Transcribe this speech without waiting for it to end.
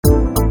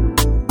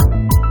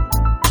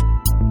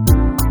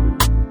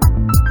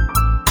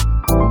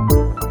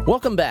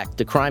Welcome back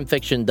to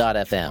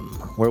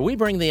CrimeFiction.fm, where we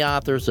bring the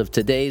authors of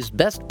today's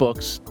best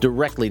books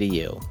directly to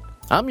you.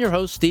 I'm your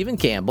host, Stephen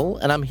Campbell,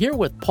 and I'm here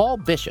with Paul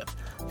Bishop,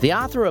 the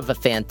author of a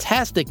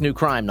fantastic new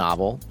crime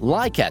novel,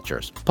 Lie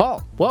Catchers.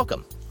 Paul,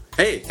 welcome.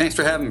 Hey, thanks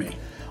for having me.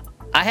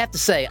 I have to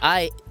say,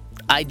 I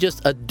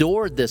just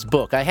adored this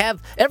book.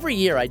 Every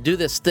year I do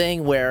this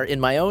thing where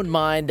in my own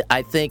mind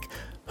I think,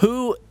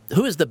 who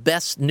is the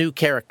best new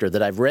character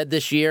that I've read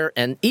this year?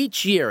 And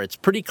each year it's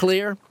pretty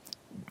clear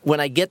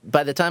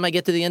by the time I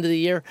get to the end of the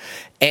year.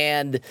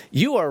 And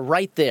you are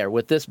right there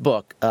with this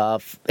book.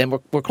 And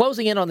we're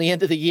closing in on the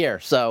end of the year.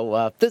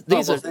 So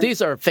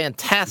these are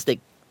fantastic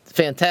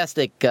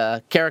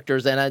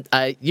characters, and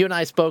you and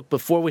I spoke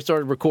before we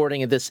started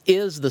recording, and this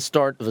is the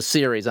start of a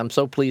series. I'm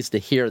so pleased to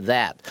hear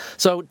that.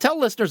 So tell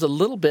listeners a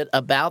little bit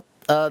about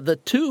the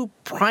two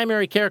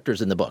primary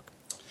characters in the book.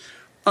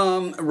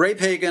 Ray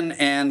Pagan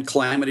and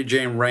Calamity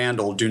Jane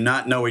Randall do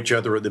not know each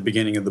other at the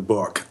beginning of the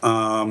book.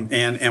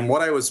 And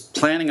what I was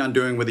planning on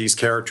doing with these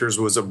characters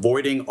was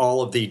avoiding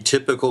all of the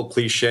typical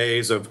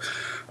cliches of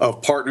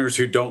partners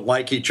who don't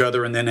like each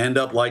other and then end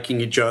up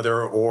liking each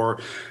other,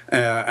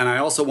 and I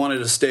also wanted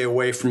to stay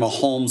away from a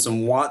Holmes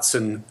and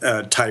Watson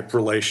type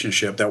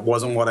relationship. That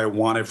wasn't what I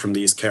wanted from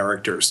these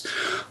characters.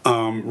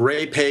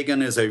 Ray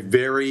Pagan is a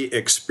very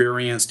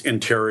experienced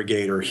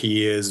interrogator.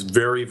 He is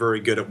very,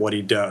 very good at what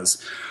he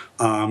does.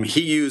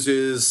 He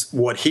uses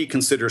what he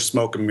considers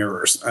smoke and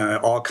mirrors,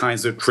 all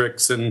kinds of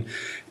tricks and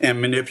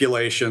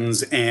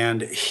manipulations,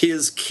 and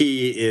his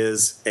key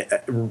is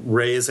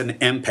Ray is an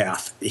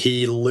empath.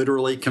 He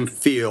literally can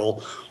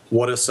feel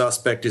what a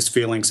suspect is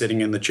feeling sitting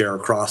in the chair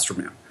across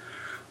from him.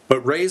 But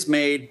Ray's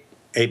made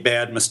a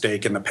bad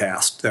mistake in the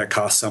past that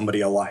cost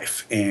somebody a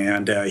life,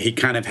 and he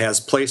kind of has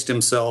placed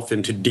himself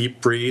into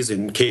deep freeze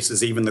in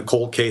cases even the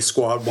cold case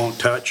squad won't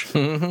touch.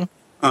 Mm-hmm.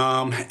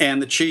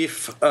 And the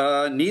chief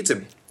needs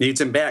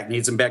him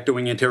back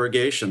doing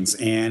interrogations.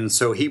 And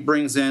so he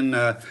brings in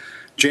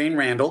Jane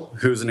Randall,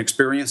 who's an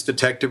experienced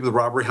detective with the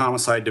Robbery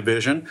Homicide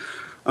Division,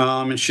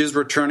 and she's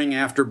returning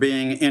after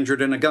being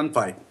injured in a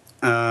gunfight.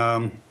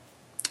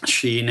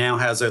 She now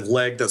has a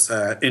leg that's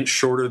an inch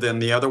shorter than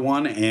the other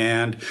one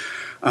and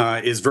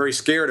is very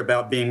scared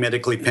about being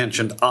medically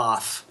pensioned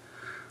off.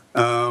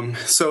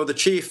 So the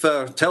chief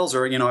tells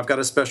her, I've got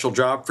a special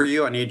job for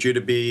you. I need you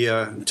to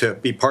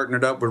be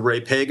partnered up with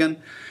Ray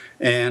Pagan,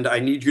 and I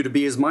need you to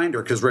be his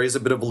minder because Ray's a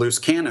bit of a loose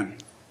cannon,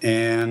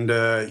 and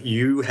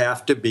you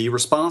have to be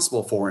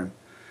responsible for him.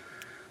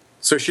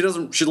 So she's a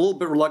little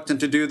bit reluctant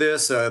to do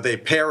this. They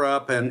pair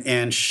up, and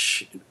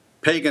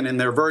Pagan, in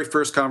their very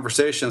first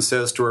conversation,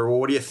 says to her, "Well,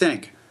 what do you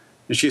think?"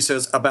 And she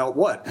says, "About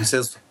what?" He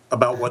says,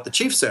 "About what the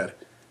chief said."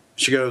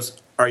 She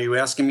goes, "Are you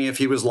asking me if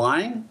he was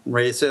lying?"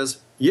 Ray says,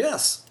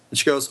 "Yes." And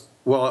she goes,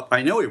 "Well,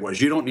 I know he was.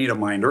 You don't need a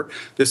minder.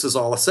 This is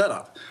all a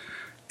setup."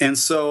 And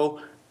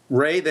so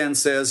Ray then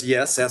says,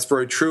 "Yes, that's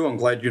very true. I'm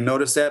glad you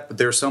noticed that. But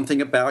there's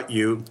something about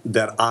you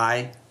that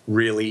I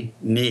really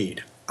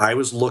need. I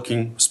was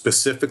looking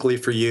specifically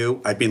for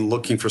you. I've been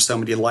looking for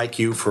somebody like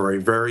you for a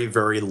very,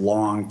 very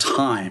long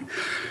time."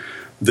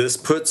 This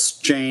puts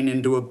Jane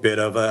into a bit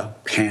of a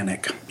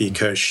panic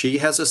because she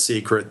has a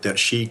secret that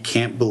she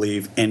can't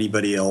believe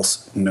anybody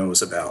else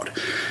knows about.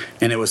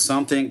 And it was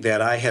something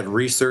that I had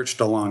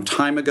researched a long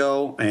time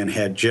ago and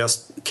had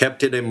just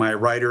kept it in my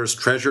writer's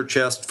treasure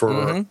chest for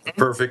a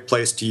perfect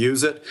place to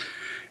use it.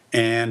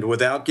 And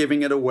without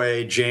giving it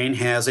away, Jane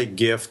has a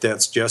gift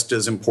that's just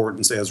as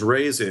important as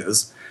Ray's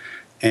is.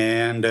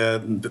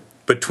 And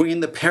between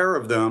the pair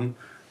of them,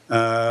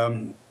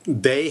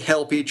 they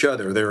help each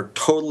other. They're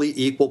totally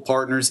equal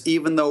partners,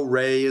 even though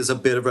Ray is a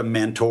bit of a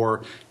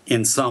mentor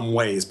in some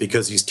ways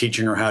because he's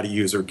teaching her how to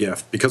use her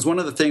gift. Because one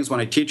of the things when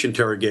I teach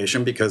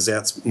interrogation, because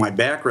that's my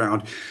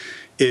background,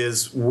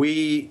 is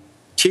we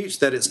teach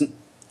that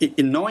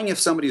knowing if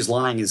somebody's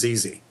lying is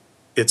easy.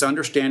 It's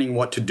understanding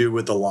what to do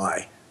with the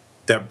lie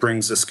that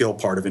brings the skill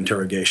part of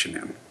interrogation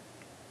in.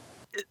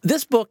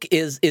 This book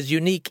is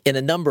unique in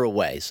a number of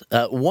ways,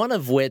 one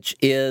of which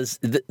is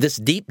this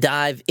deep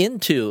dive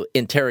into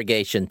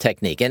interrogation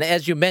technique. And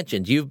as you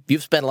mentioned, you've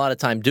spent a lot of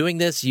time doing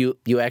this. You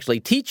actually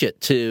teach it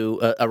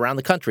to around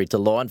the country to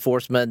law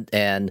enforcement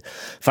and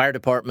fire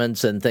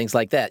departments and things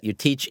like that. You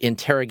teach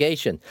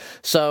interrogation.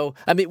 So,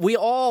 I mean, we've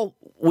all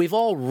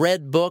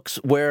read books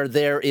where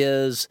there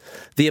is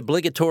the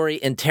obligatory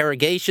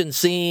interrogation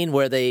scene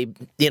where they,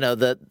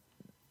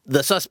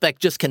 the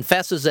suspect just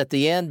confesses at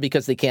the end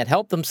because they can't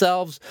help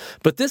themselves.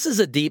 But this is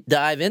a deep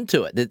dive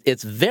into it.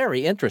 It's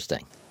very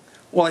interesting.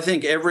 Well, I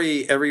think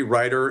every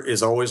writer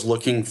is always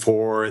looking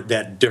for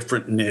that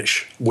different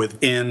niche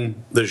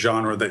within the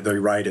genre that they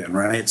write in,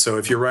 right? So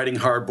if you're writing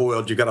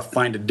hard-boiled, you've got to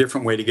find a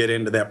different way to get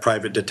into that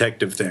private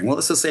detective thing. Well,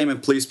 it's the same in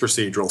police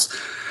procedurals.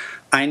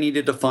 I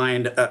needed to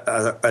find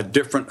a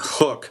different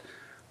hook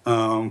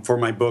for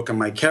my book and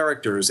my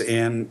characters.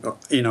 And,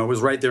 it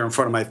was right there in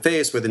front of my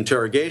face with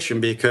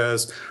interrogation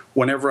because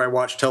whenever I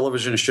watch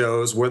television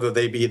shows, whether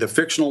they be the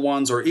fictional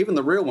ones or even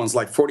the real ones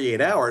like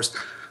 48 Hours,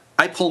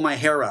 I pull my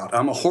hair out.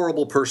 I'm a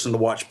horrible person to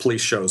watch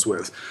police shows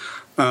with.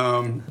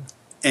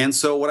 And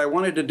so what I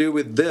wanted to do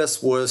with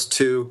this was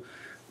to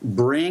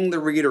bring the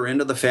reader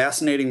into the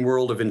fascinating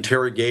world of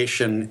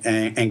interrogation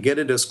and get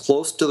it as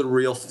close to the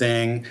real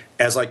thing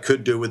as I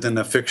could do within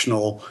the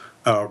fictional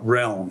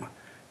realm.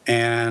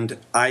 And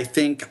I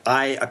think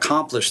I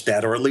accomplished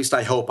that, or at least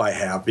I hope I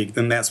have,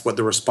 and that's what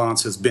the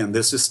response has been.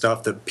 This is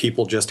stuff that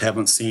people just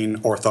haven't seen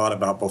or thought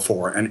about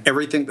before. And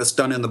everything that's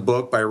done in the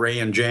book by Ray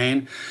and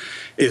Jane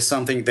is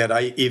something that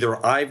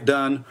either I've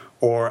done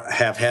or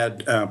have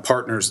had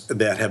partners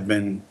that have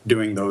been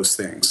doing those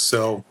things.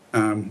 So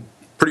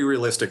pretty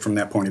realistic from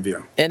that point of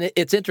view. And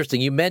it's interesting.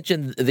 You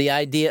mentioned the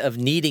idea of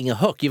needing a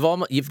hook.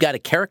 You've got a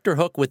character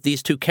hook with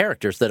these two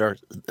characters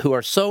who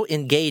are so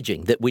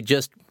engaging that we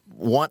just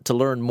want to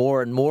learn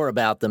more and more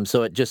about them.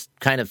 So it just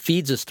kind of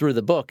feeds us through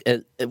the book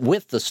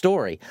with the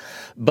story.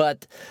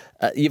 But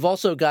you've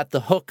also got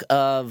the hook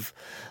of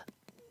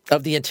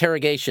the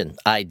interrogation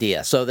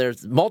idea. So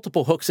there's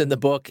multiple hooks in the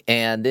book,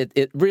 and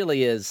it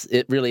really is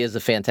a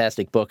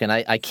fantastic book. And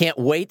I can't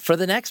wait for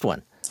the next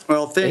one.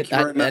 Well, thank you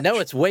very much. I know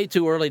it's way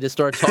too early to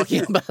start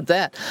talking about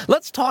that.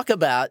 Let's talk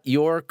about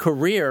your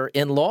career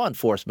in law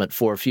enforcement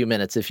for a few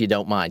minutes, if you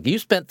don't mind. You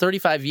spent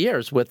 35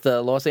 years with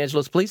the Los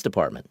Angeles Police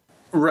Department.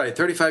 Right,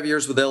 35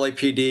 years with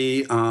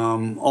LAPD,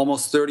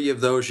 almost 30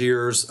 of those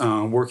years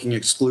working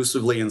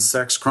exclusively in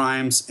sex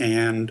crimes,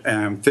 and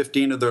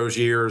 15 of those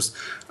years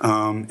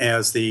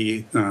as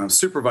the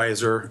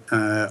supervisor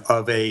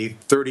of a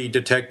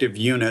 30-detective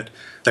unit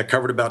that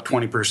covered about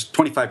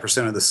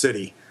 25% of the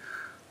city.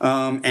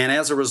 And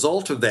as a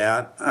result of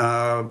that,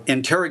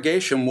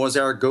 interrogation was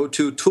our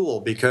go-to tool,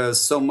 because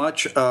so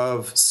much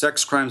of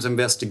sex crimes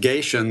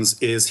investigations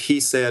is he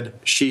said,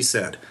 she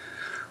said.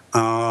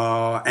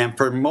 And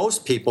for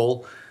most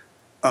people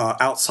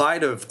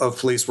outside of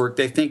police work,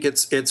 they think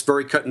it's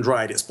very cut and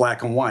dried, it's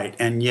black and white.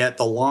 And yet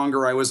the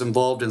longer I was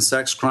involved in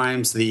sex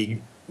crimes, the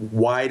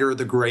wider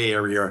the gray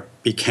area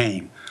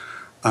became.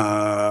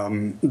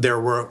 There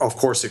were, of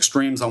course,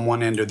 extremes on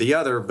one end or the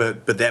other,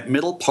 but that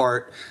middle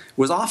part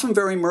was often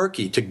very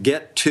murky to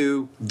get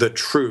to the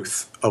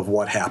truth of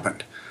what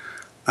happened.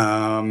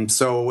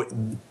 So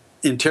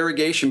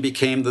interrogation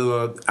became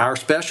our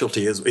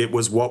specialty. It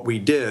was what we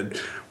did.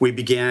 We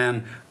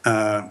began,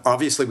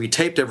 obviously we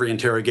taped every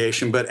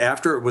interrogation, but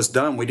after it was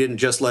done, we didn't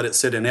just let it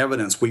sit in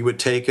evidence. We would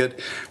take it,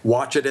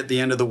 watch it at the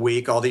end of the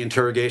week, all the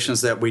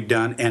interrogations that we'd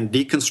done, and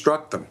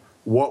deconstruct them.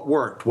 What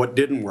worked? What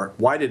didn't work?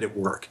 Why did it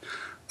work?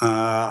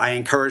 I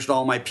encouraged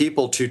all my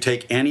people to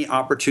take any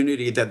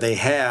opportunity that they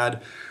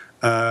had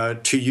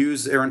to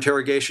use their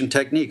interrogation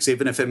techniques,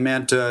 even if it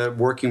meant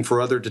working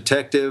for other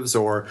detectives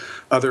or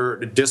other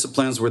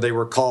disciplines where they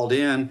were called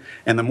in.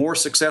 And the more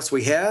success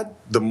we had,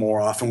 the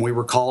more often we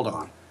were called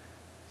on.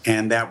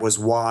 And that was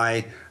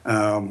why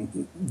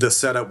the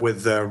setup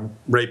with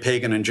Ray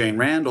Pagan and Jane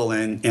Randall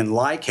in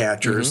Lie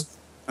Catchers,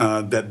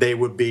 that they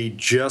would be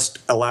just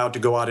allowed to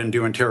go out and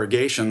do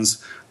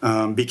interrogations,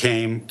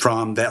 became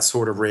from that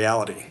sort of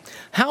reality.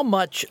 How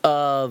much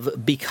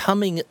of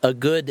becoming a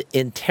good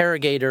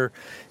interrogator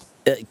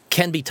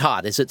can be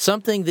taught? Is it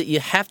something that you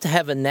have to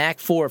have a knack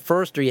for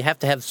first, or you have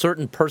to have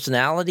certain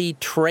personality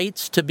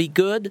traits to be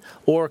good,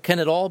 or can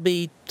it all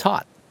be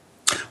taught?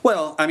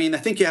 Well, I mean, I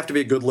think you have to be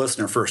a good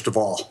listener, first of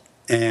all.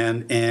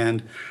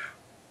 And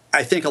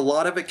I think a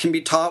lot of it can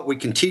be taught. We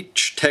can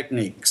teach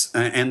techniques,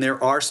 and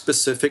there are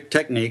specific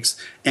techniques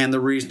and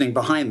the reasoning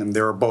behind them.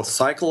 There are both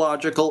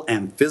psychological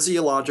and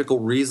physiological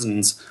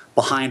reasons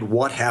behind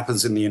what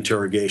happens in the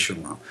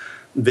interrogation room.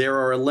 There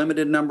are a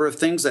limited number of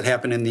things that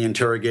happen in the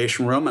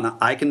interrogation room, and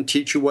I can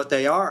teach you what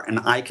they are, and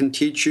I can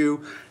teach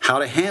you how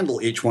to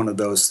handle each one of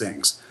those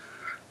things.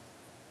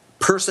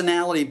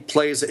 Personality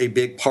plays a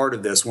big part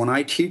of this. When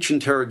I teach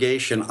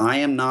interrogation, I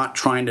am not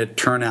trying to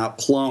turn out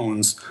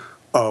clones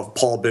of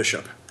Paul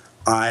Bishop,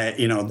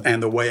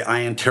 and the way I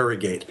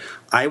interrogate.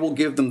 I will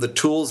give them the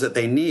tools that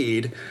they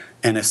need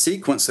and a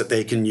sequence that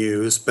they can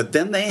use, but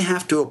then they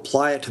have to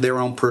apply it to their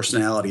own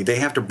personality. They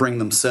have to bring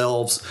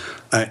themselves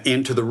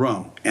into the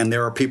room. And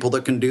there are people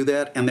that can do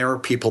that, and there are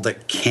people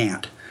that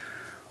can't.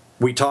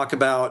 We talk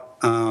about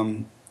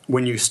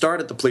when you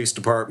start at the police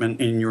department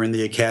and you're in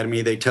the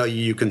academy, they tell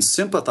you can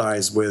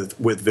sympathize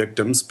with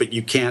victims, but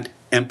you can't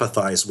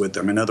empathize with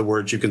them. In other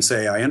words, you can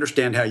say, I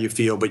understand how you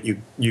feel, but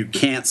you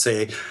can't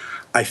say,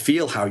 I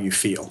feel how you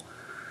feel.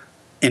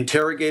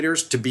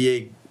 Interrogators, to be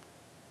a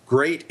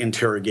great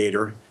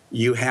interrogator,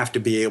 you have to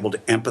be able to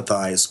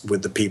empathize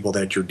with the people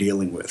that you're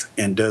dealing with.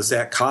 And does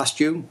that cost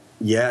you?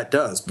 Yeah, it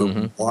does.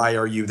 But why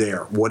are you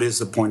there? What is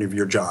the point of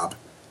your job?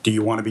 Do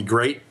you want to be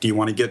great? Do you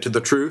want to get to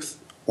the truth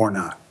or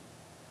not?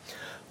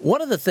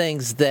 One of the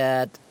things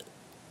that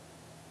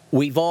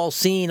we've all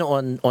seen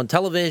on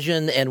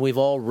television and we've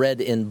all read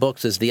in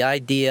books is the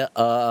idea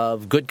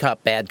of good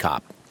cop, bad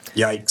cop.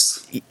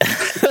 Yikes.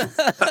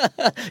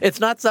 It's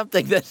not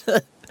something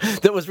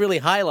that was really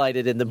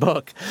highlighted in the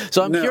book.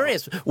 So I'm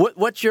curious,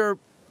 what's your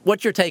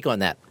take on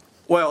that?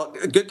 Well,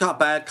 good cop,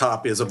 bad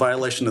cop is a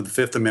violation of the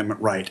Fifth Amendment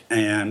right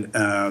and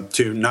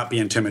to not be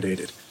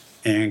intimidated.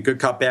 And Good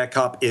Cop, Bad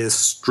Cop is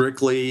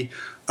strictly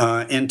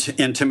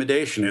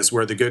intimidation, is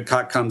where the good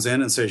cop comes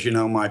in and says,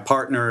 my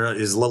partner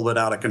is a little bit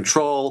out of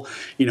control.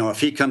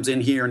 If he comes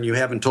in here and you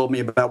haven't told me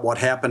about what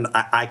happened,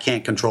 I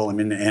can't control him,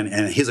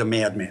 and he's a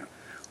madman.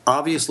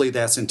 Obviously,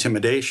 that's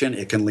intimidation.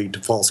 It can lead to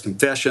false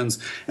confessions,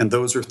 and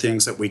those are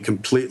things that we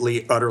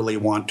completely, utterly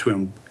want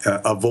to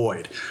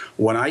avoid.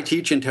 When I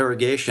teach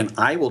interrogation,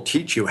 I will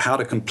teach you how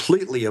to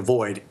completely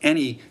avoid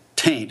any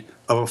taint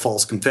of a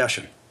false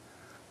confession,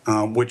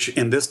 which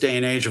in this day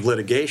and age of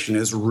litigation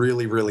is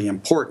really, really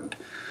important.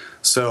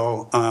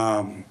 So,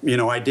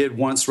 I did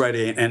once write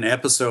an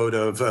episode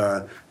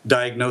of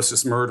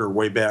Diagnosis Murder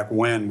way back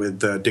when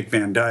with Dick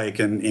Van Dyke,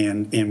 and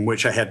in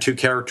which I had two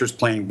characters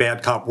playing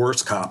bad cop,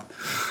 worse cop.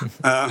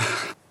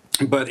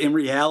 But in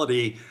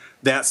reality,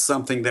 that's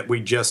something that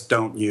we just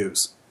don't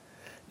use.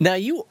 Now,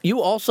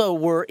 you also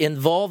were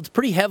involved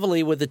pretty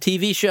heavily with the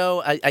TV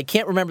show. I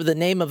can't remember the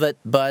name of it,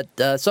 but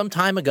some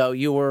time ago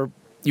you were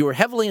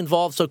heavily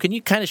involved. So can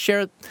you kind of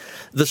share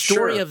the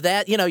story Sure. of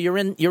that? You're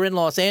in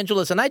Los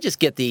Angeles, and I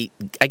get the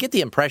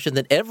impression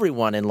that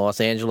everyone in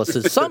Los Angeles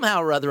is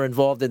somehow or other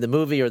involved in the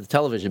movie or the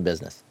television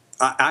business.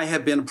 I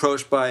have been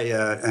approached by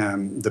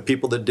the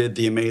people that did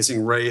The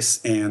Amazing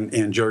Race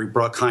and Jerry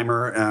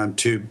Bruckheimer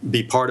to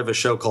be part of a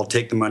show called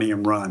Take the Money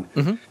and Run.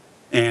 Mm-hmm.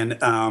 And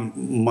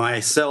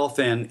myself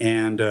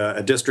and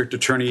a district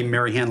attorney,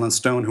 Mary Hanlon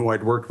Stone, who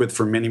I'd worked with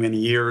for many, many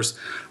years,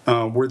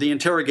 were the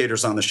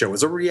interrogators on the show. It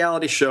was a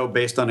reality show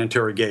based on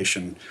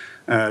interrogation.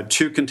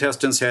 Two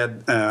contestants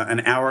had an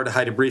hour to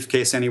hide a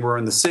briefcase anywhere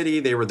in the city.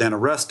 They were then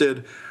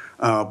arrested,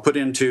 put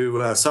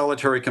into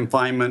solitary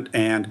confinement,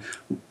 and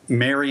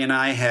Mary and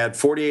I had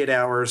 48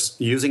 hours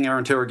using our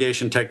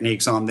interrogation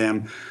techniques on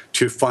them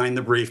to find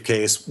the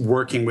briefcase,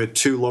 working with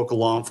two local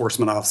law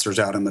enforcement officers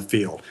out in the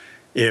field.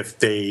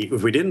 If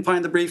we didn't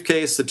find the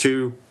briefcase, the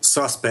two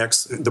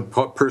suspects, the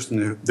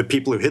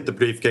people who hid the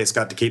briefcase,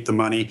 got to keep the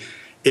money.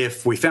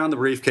 If we found the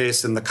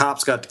briefcase, and the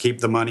cops got to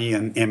keep the money,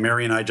 and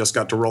Mary and I just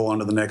got to roll on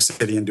to the next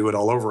city and do it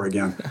all over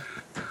again.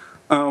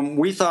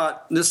 We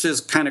thought this is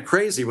kind of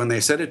crazy when they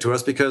said it to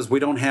us, because we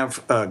don't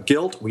have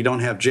guilt, we don't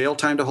have jail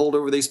time to hold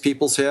over these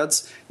people's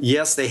heads.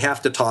 Yes, they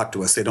have to talk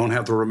to us. They don't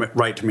have the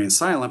right to remain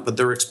silent, but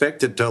they're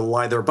expected to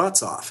lie their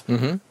butts off.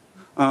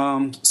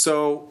 Mm-hmm.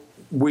 So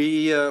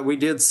we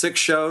did 6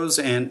 shows,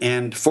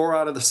 and 4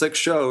 out of the 6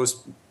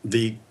 shows,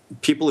 the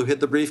people who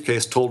hid the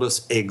briefcase told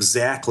us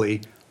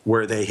exactly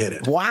where they hid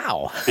it.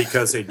 Wow.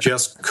 Because they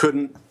just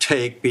couldn't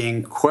take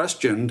being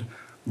questioned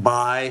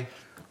by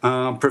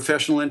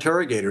professional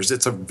interrogators.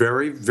 It's a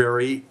very,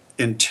 very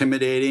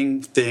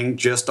intimidating thing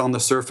just on the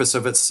surface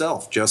of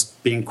itself,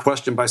 just being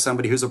questioned by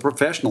somebody who's a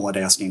professional at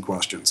asking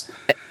questions.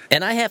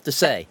 And I have to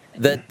say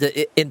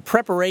that in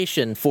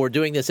preparation for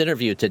doing this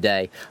interview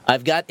today,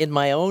 I've got in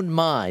my own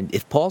mind,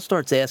 if Paul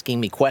starts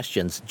asking me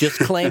questions, just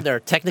claim there are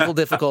technical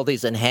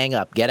difficulties and hang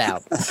up, get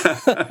out.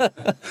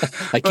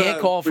 I can't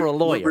call for a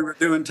lawyer. We were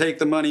doing Take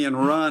the Money and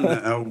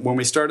Run. When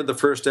we started the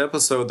first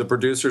episode, the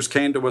producers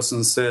came to us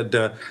and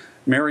said,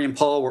 Mary and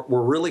Paul,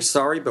 we're really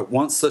sorry, but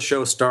once the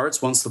show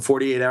starts, once the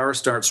 48 hours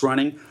starts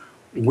running,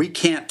 we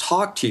can't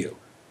talk to you.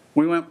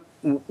 We went,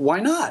 why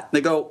not? They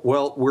go,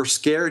 well, we're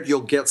scared you'll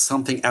get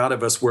something out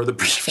of us where the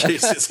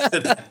briefcase is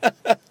hidden.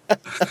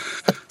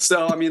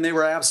 So, they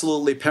were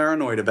absolutely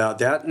paranoid about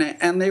that,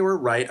 and they were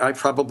right. I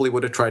probably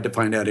would have tried to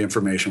find out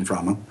information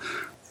from them.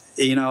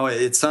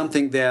 It's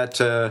something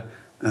that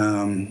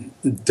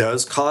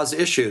does cause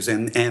issues,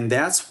 and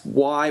that's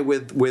why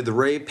with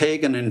Ray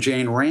Pagan and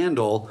Jane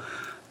Randall,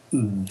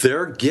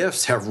 their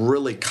gifts have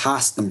really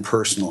cost them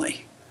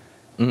personally.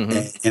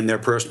 Mm-hmm. In their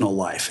personal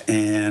life.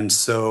 And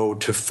so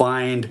to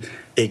find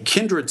a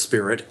kindred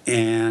spirit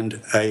and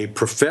a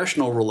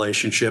professional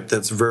relationship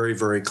that's very,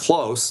 very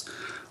close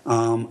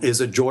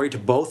is a joy to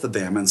both of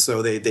them. And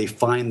so they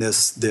find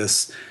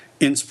this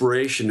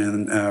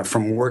inspiration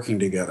from working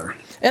together.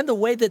 And the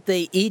way that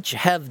they each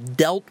have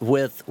dealt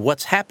with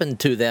what's happened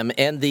to them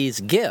and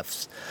these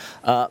gifts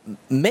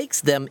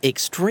makes them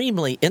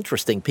extremely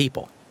interesting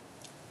people.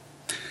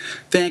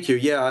 Thank you.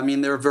 Yeah,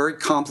 they're very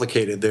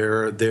complicated.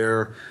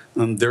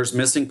 There's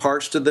missing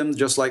parts to them,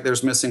 just like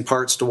there's missing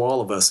parts to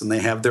all of us, and they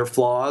have their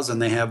flaws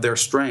and they have their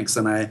strengths.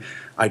 And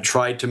I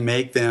tried to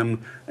make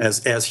them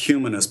as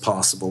human as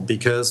possible,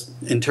 because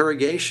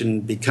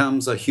interrogation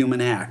becomes a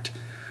human act.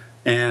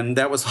 And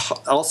that was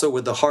also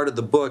with the heart of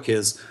the book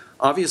is,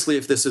 obviously,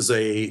 if this is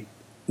a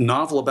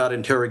novel about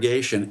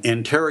interrogation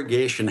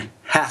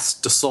has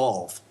to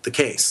solve the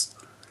case.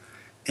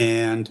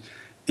 And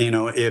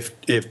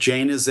if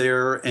Jane is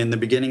there in the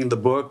beginning of the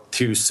book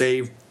to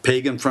save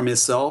Pagan from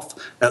himself,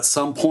 at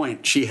some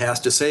point she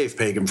has to save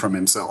Pagan from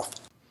himself.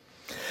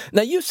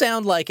 Now, you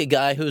sound like a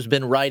guy who's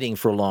been writing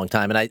for a long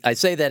time, and I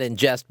say that in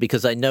jest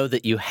because I know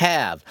that you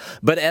have.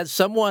 But as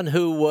someone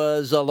who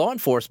was a law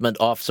enforcement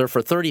officer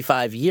for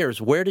 35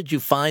 years, where did you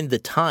find the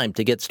time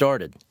to get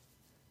started?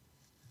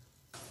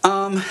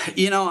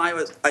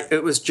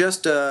 It was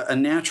just a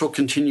natural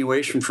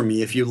continuation for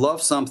me. If you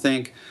love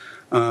something,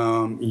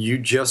 You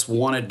just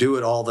want to do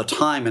it all the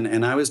time.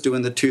 And I was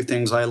doing the two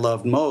things I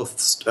loved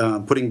most,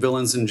 putting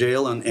villains in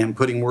jail and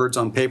putting words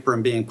on paper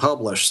and being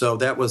published. So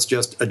that was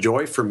just a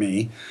joy for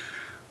me.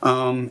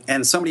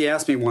 And somebody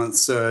asked me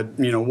once,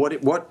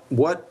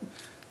 what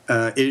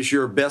is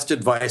your best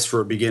advice for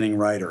a beginning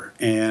writer?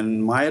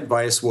 And my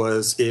advice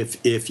was,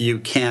 if you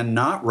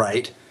cannot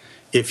write,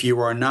 if you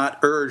are not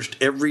urged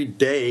every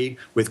day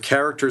with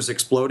characters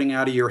exploding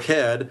out of your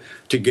head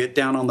to get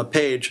down on the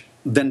page,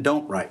 then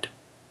don't write.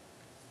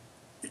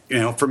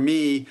 For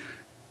me,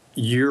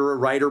 you're a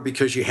writer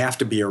because you have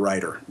to be a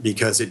writer,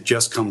 because it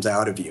just comes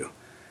out of you.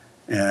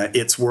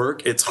 It's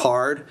work, it's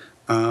hard,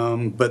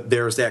 but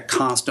there's that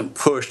constant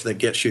push that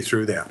gets you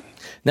through that.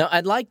 Now,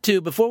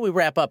 before we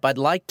wrap up, I'd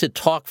like to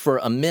talk for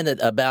a minute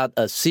about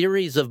a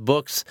series of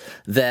books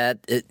that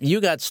you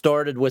got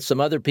started with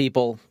some other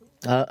people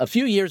a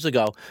few years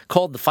ago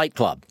called The Fight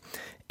Club.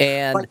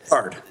 And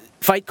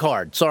Fight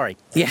Card, sorry.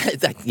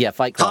 Yeah,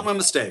 Fight Club. Common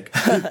mistake.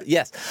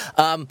 Yes.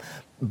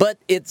 But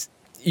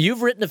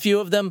you've written a few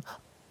of them.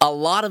 A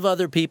lot of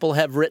other people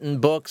have written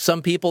books.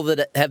 Some people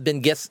that have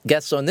been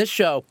guests on this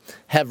show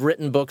have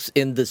written books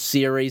in the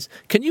series.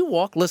 Can you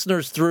walk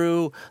listeners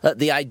through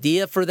the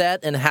idea for that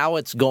and how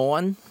it's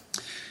gone?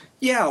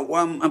 Yeah,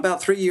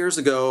 about 3 years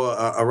ago,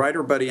 a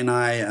writer buddy and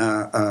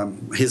I,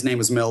 his name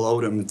is Mel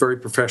Odom, a very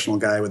professional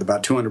guy with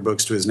about 200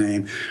 books to his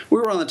name. We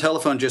were on the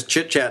telephone just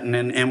chit-chatting,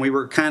 and we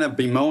were kind of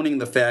bemoaning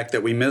the fact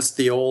that we missed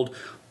the old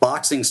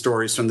boxing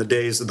stories from the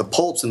days of the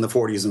pulps in the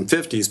 40s and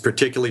 50s,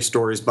 particularly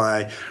stories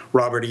by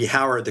Robert E.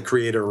 Howard, the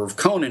creator of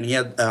Conan. He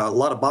had a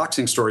lot of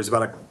boxing stories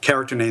about a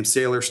character named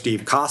Sailor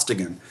Steve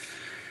Costigan.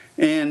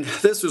 And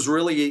this was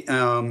really,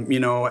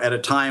 at a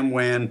time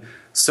when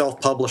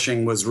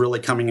self-publishing was really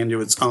coming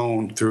into its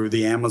own through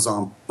the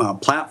Amazon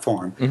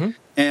platform. Mm-hmm.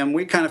 And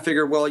we kind of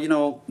figured, well,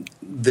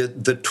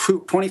 the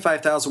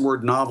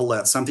 25,000-word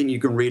novelette, something you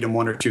can read in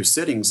 1 or 2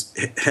 sittings,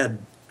 had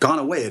gone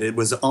away. It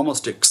was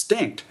almost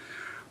extinct.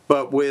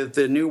 But with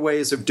the new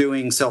ways of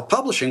doing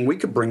self-publishing, we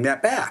could bring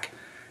that back.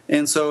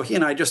 And so he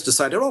and I just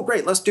decided, oh,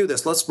 great, let's do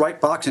this. Let's write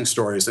boxing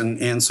stories.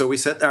 And so we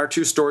set our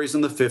 2 stories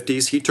in the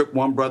 50s. He took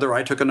one brother,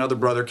 I took another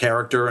brother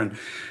character,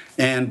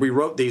 and we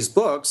wrote these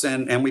books,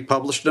 and we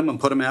published them and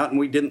put them out, and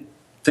we didn't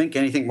think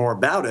anything more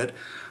about it.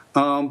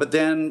 But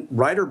then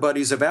writer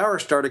buddies of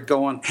ours started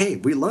going, hey,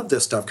 we love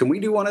this stuff. Can we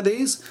do one of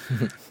these?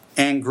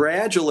 And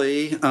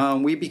gradually,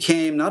 we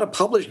became not a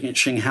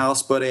publishing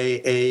house, but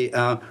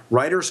a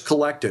writers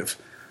collective.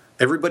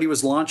 Everybody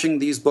was launching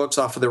these books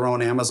off of their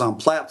own Amazon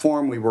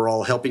platform. We were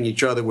all helping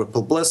each other with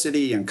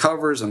publicity and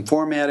covers and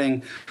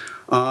formatting.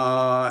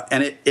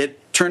 And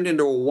it turned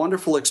into a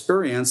wonderful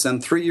experience.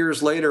 And 3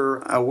 years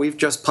later, we've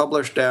just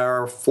published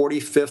our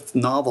 45th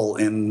novel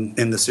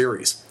in the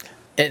series.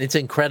 And it's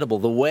incredible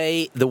the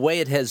way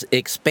it has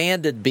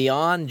expanded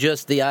beyond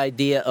just the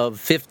idea of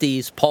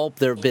 50s pulp.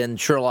 There have been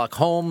Sherlock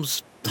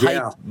Holmes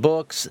type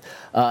books.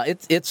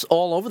 It's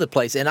all over the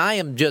place, and I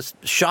am just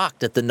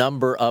shocked at the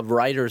number of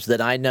writers that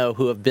I know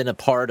who have been a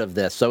part of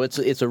this. So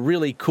it's a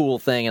really cool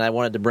thing, and I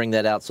wanted to bring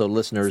that out so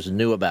listeners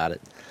knew about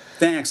it.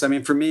 Thanks. I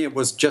mean, for me, it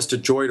was just a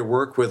joy to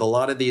work with a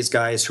lot of these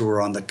guys who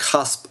are on the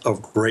cusp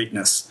of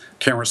greatness.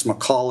 Terrence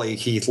McCauley,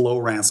 Heath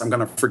Lowrance, I'm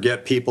going to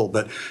forget people,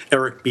 but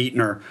Eric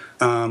Beetner,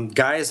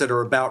 guys that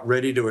are about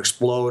ready to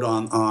explode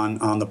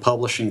on the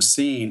publishing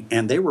scene,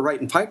 and they were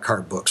writing fight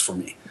card books for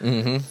me.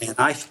 Mm-hmm. And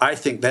I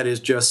think that is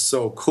just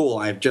so cool.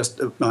 I'm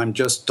just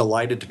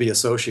delighted to be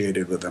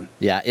associated with them.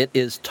 Yeah, it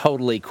is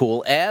totally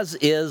cool, as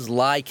is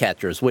Lie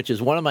Catchers, which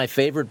is one of my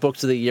favorite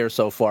books of the year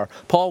so far.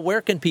 Paul,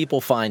 where can people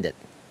find it?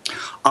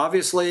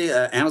 Obviously,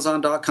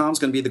 Amazon.com is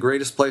going to be the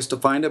greatest place to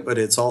find it, but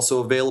it's also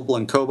available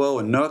in Kobo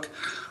and Nook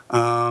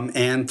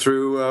and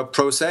through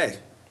Pro Se.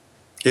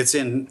 It's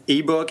in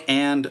ebook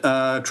and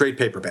trade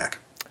paperback.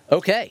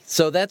 Okay,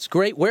 so that's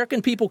great. Where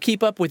can people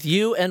keep up with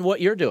you and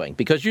what you're doing?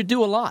 Because you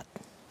do a lot.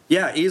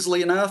 Yeah,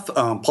 easily enough,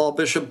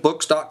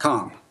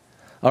 paulbishopbooks.com.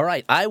 All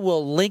right, I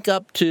will link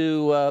up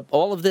to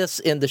all of this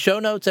in the show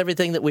notes,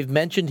 everything that we've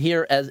mentioned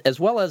here, as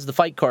well as the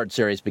Fight Card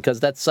series, because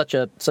that's such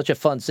a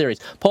fun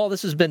series. Paul,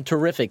 this has been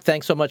terrific.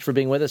 Thanks so much for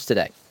being with us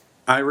today.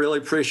 I really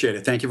appreciate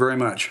it. Thank you very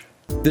much.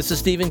 This is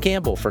Stephen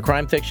Campbell for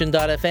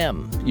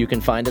crimefiction.fm. You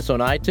can find us on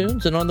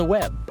iTunes and on the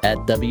web at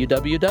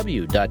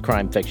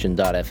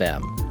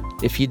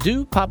www.crimefiction.fm. If you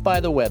do pop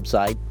by the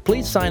website,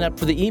 please sign up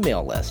for the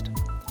email list.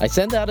 I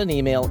send out an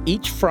email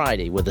each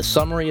Friday with a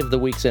summary of the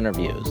week's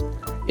interviews.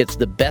 It's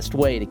the best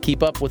way to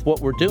keep up with what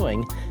we're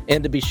doing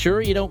and to be sure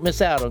you don't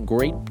miss out on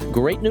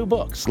great new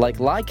books like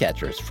Lie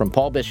Catchers from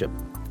Paul Bishop.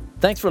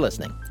 Thanks for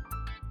listening.